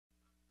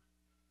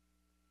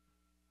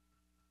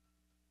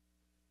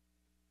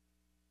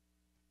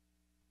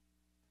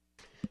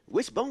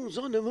Wishbone's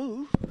on the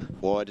move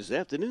for this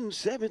afternoon's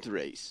seventh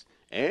race.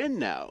 And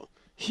now,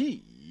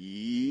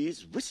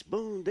 he's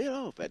Wishbone. They're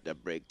off at the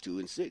break. 2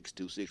 and 6,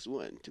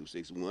 261,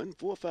 261,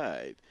 4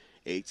 5,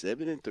 8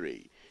 7 and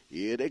 3.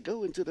 Here they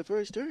go into the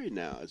first turn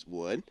now. It's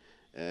 1,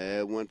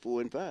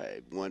 4 and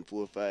 5, 1,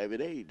 4, 5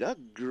 and 8. The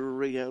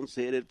Greyhound's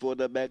headed for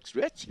the back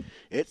stretch.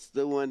 It's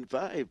the 1,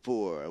 5,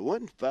 4,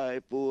 1,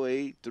 5, 4,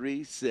 8,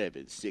 3,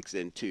 7, 6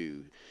 and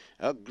 2.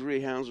 A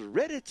Greyhound's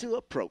ready to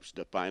approach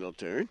the final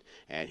turn,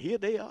 and here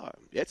they are.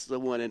 It's the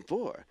 1 and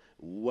 4,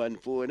 1,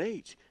 4 and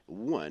 8,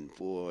 1,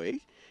 4,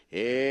 8,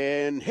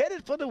 and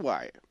headed for the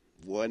wire.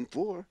 1,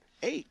 4,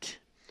 8,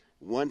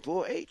 1,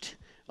 4, 8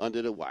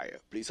 under the wire.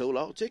 Please hold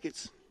all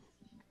tickets.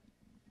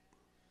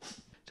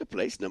 To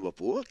place number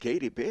 4,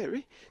 Katy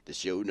Perry. The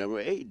show number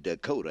 8,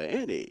 Dakota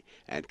Annie.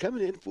 And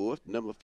coming in fourth, number